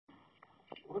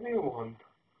What do you want?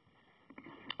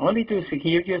 Only to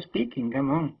hear you speaking,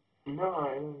 come on. No,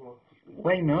 I don't want.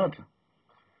 Why not?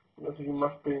 Because you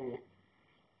must pay me.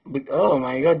 But, oh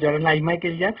my God, you're like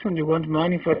Michael Jackson, you want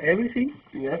money for everything?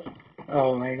 Yes.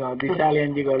 Oh my God, the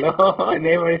Italian gigolo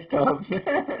never stops.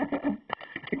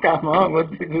 Come on,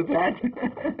 what to do that?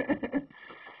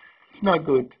 It's not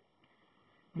good.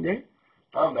 Yeah?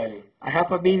 How many? I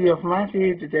have a video of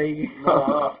Massi today.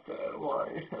 No, after. Why?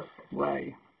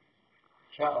 Why?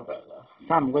 Ciao, Bella.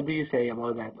 Sam, what do you say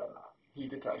about that?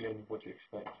 He's Italian, what do you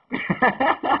expect?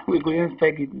 We couldn't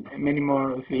expect many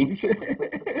more things.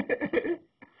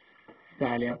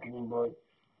 Italian. Fucking boy.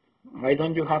 Why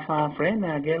don't you have a friend,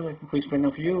 a girl who is friend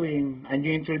of you, and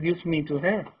you introduce me to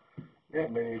her? Yeah,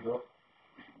 there you go.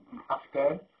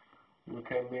 After, we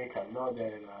can make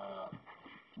another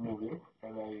movie,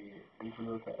 and I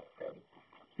introduce her.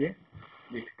 Yeah?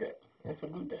 This girl. It's a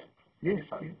good name. Yes,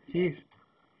 she is.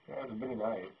 That's very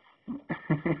nice.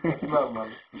 It's normal.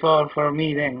 For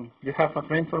me then, you have a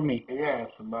friend for me. Yes,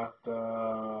 but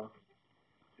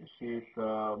his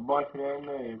boyfriend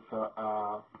is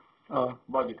Oh,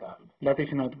 bodyguard. that is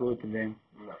not good then.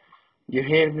 No. You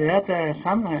hear that,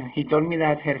 Sam? He told me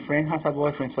that her friend has a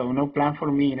boyfriend, so no plan for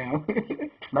me now.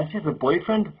 But she has a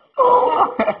boyfriend?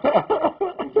 Oh!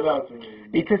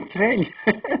 It's It's strange,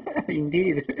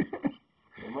 indeed.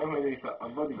 Remember, is a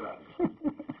bodyguard.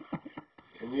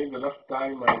 And then the last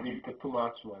time I did too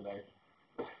much in my life.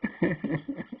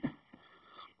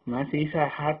 Massi is a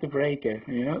heartbreaker,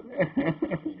 you know? Yeah.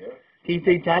 He's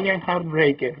the Italian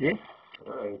heartbreaker, yeah?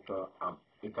 It's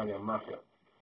Italian mafia.